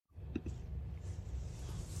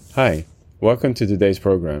Hi, welcome to today's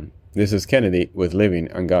program. This is Kennedy with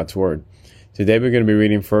Living on God's Word. Today we're going to be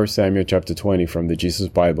reading 1 Samuel chapter 20 from the Jesus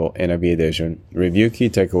Bible NIV edition, review key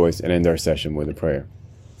takeaways, and end our session with a prayer.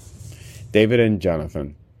 David and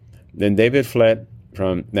Jonathan. Then David fled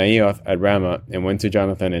from Naioth at Ramah and went to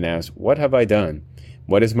Jonathan and asked, "What have I done?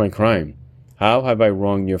 What is my crime? How have I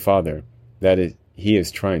wronged your father, that he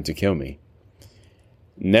is trying to kill me?"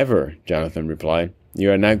 "Never," Jonathan replied.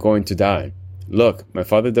 "You are not going to die. Look, my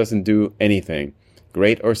father doesn't do anything,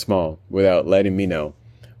 great or small, without letting me know.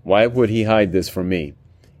 Why would he hide this from me?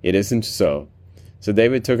 It isn't so." So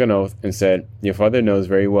David took an oath and said, "Your father knows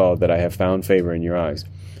very well that I have found favor in your eyes."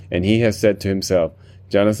 And he has said to himself,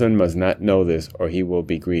 "Jonathan must not know this, or he will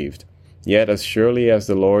be grieved. Yet as surely as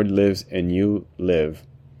the Lord lives and you live,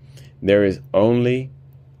 there is only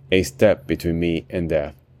a step between me and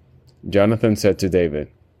death." Jonathan said to David,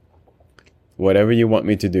 "Whatever you want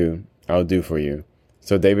me to do, I'll do for you."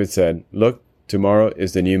 So David said, "Look, tomorrow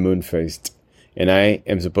is the new moon feast, and I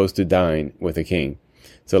am supposed to dine with the king.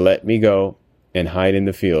 So let me go and hide in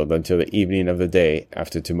the field until the evening of the day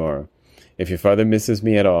after tomorrow. If your father misses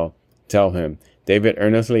me at all, tell him, David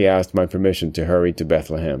earnestly asked my permission to hurry to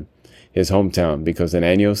Bethlehem, his hometown, because an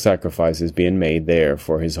annual sacrifice is being made there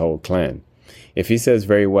for his whole clan. If he says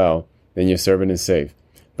very well, then your servant is safe.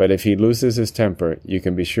 But if he loses his temper, you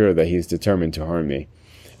can be sure that he is determined to harm me.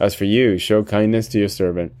 As for you, show kindness to your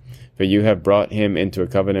servant, for you have brought him into a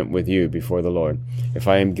covenant with you before the Lord. If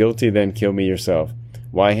I am guilty, then kill me yourself.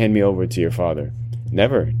 Why hand me over to your father?"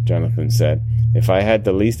 "Never," Jonathan said. "If I had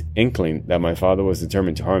the least inkling that my father was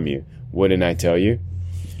determined to harm you, wouldn't I tell you?"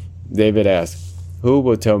 David asked, "Who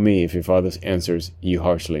will tell me if your father answers you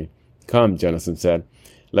harshly?" "Come," Jonathan said,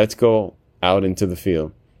 "let's go out into the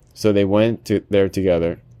field." So they went there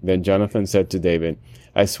together. Then Jonathan said to David,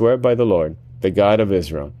 "I swear by the Lord, the God of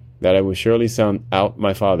Israel, that I will surely sound out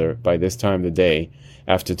my father by this time the day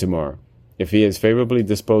after tomorrow. If he is favorably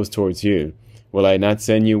disposed towards you, will I not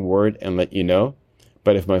send you word and let you know?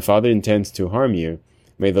 But if my father intends to harm you,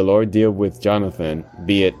 may the Lord deal with Jonathan,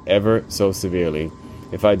 be it ever so severely,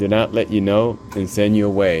 if I do not let you know and send you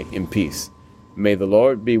away in peace. May the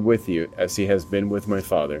Lord be with you as he has been with my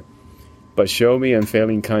father. But show me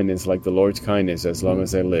unfailing kindness like the Lord's kindness as long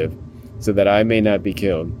as I live, so that I may not be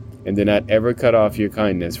killed. And do not ever cut off your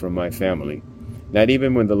kindness from my family, not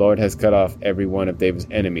even when the Lord has cut off every one of David's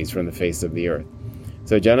enemies from the face of the earth."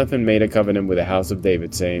 So Jonathan made a covenant with the house of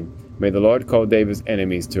David, saying, "May the Lord call David's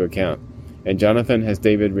enemies to account." And Jonathan has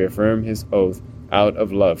David reaffirm his oath out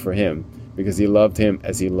of love for him, because he loved him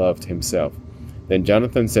as he loved himself. Then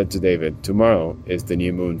Jonathan said to David, "Tomorrow is the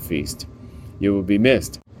new moon feast. You will be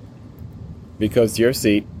missed, because your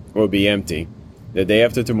seat will be empty. The day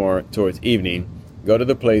after tomorrow, towards evening, go to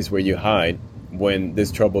the place where you hide when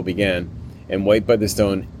this trouble began, and wait by the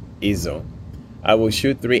stone Ezel. I will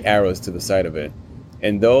shoot 3 arrows to the side of it,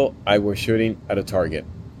 and though I were shooting at a target.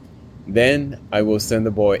 Then I will send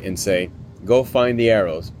the boy and say, 'Go find the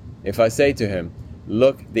arrows.' If I say to him,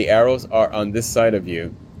 'Look, the arrows are on this side of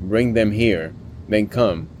you, bring them here,' then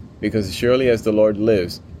come, because surely as the Lord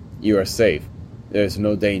lives, you are safe. There is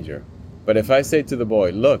no danger. But if I say to the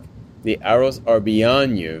boy, 'Look, the arrows are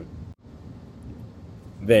beyond you,'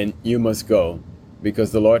 then you must go,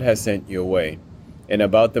 because the Lord has sent you away. And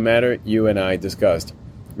about the matter you and I discussed,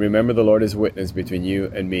 remember the Lord is witness between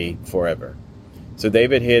you and me forever." So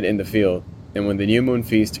David hid in the field, and when the new moon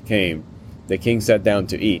feast came, the king sat down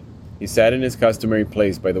to eat. He sat in his customary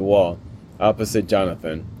place by the wall, opposite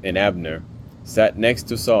Jonathan, and Abner sat next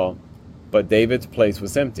to Saul, but David's place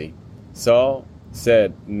was empty. Saul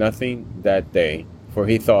said nothing that day, for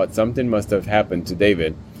he thought something must have happened to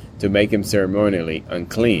David to make him ceremonially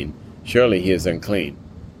unclean. Surely he is unclean.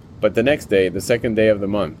 But the next day, the second day of the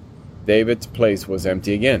month, David's place was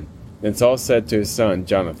empty again. Then Saul said to his son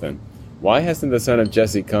Jonathan, "Why hasn't the son of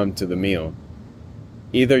Jesse come to the meal,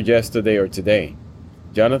 either yesterday or today?"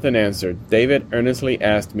 Jonathan answered, "David earnestly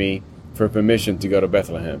asked me for permission to go to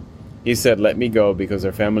Bethlehem. He said, 'Let me go, because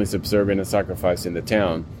our family is observing a sacrifice in the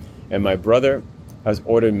town, and my brother has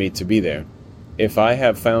ordered me to be there. If I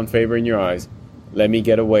have found favor in your eyes, let me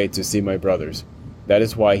get away to see my brothers. That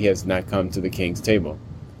is why he has not come to the king's table.'"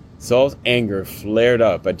 Saul's anger flared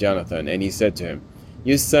up at Jonathan, and he said to him,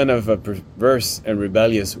 "You son of a perverse and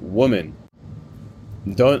rebellious woman!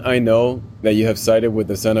 Don't I know that you have sided with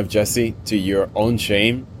the son of Jesse to your own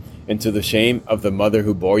shame, and to the shame of the mother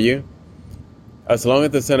who bore you? As long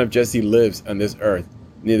as the son of Jesse lives on this earth,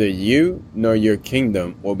 neither you nor your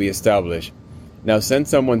kingdom will be established. Now send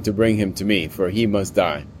someone to bring him to me, for he must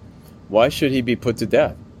die." "Why should he be put to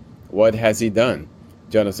death? What has he done?"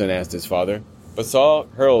 Jonathan asked his father. But Saul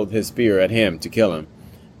hurled his spear at him to kill him.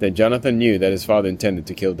 Then Jonathan knew that his father intended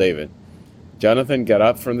to kill David. Jonathan got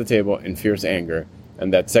up from the table in fierce anger,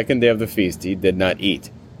 and that second day of the feast he did not eat,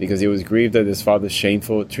 because he was grieved at his father's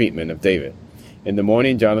shameful treatment of David. In the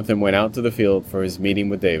morning Jonathan went out to the field for his meeting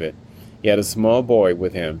with David. He had a small boy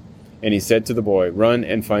with him, and he said to the boy, "Run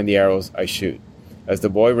and find the arrows I shoot." As the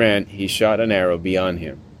boy ran, he shot an arrow beyond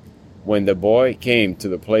him. When the boy came to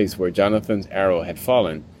the place where Jonathan's arrow had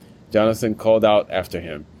fallen, Jonathan called out after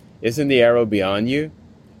him, "Isn't the arrow beyond you?"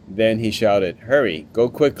 Then he shouted, "Hurry, go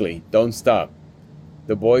quickly, don't stop."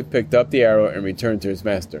 The boy picked up the arrow and returned to his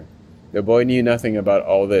master. The boy knew nothing about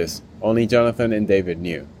all this, only Jonathan and David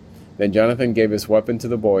knew. Then Jonathan gave his weapon to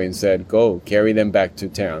the boy and said, "Go, carry them back to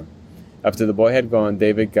town." After the boy had gone,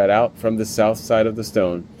 David got out from the south side of the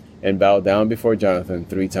stone and bowed down before Jonathan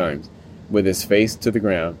 3 times, with his face to the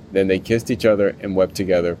ground. Then they kissed each other and wept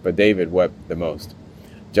together, but David wept the most.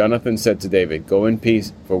 Jonathan said to David, "Go in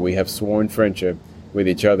peace, for we have sworn friendship with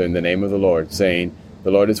each other in the name of the Lord, saying,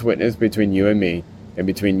 'The Lord is witness between you and me, and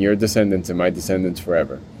between your descendants and my descendants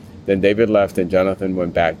forever.'" Then David left, and Jonathan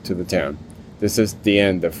went back to the town. This is the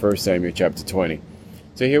end of 1 Samuel chapter 20.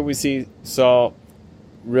 So here we see Saul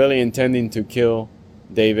really intending to kill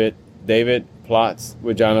David. David plots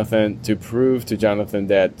with Jonathan to prove to Jonathan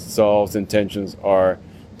that Saul's intentions are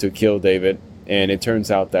to kill David, and it turns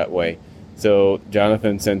out that way. So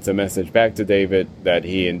Jonathan sends a message back to David that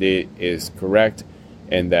he indeed is correct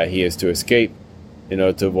and that he is to escape in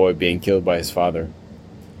order to avoid being killed by his father.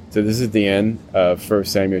 So this is the end of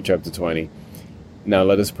 1 Samuel chapter 20. Now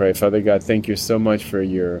let us pray. Father God, thank you so much for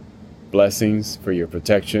your blessings, for your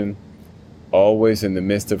protection, always in the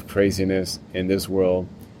midst of craziness in this world.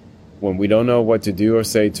 When we don't know what to do or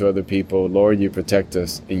say to other people, Lord, you protect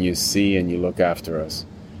us and you see and you look after us.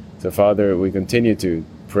 So Father, we continue to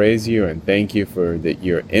praise you and thank you for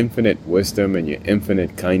your infinite wisdom and your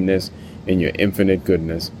infinite kindness and your infinite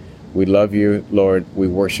goodness. We love you, Lord. We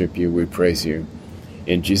worship you. We praise you.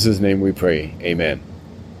 In Jesus' name we pray. Amen.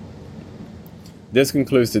 This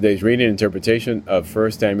concludes today's reading and interpretation of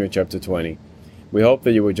 1 Samuel chapter 20. We hope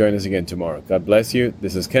that you will join us again tomorrow. God bless you.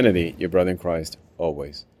 This is Kennedy, your brother in Christ,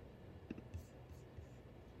 always.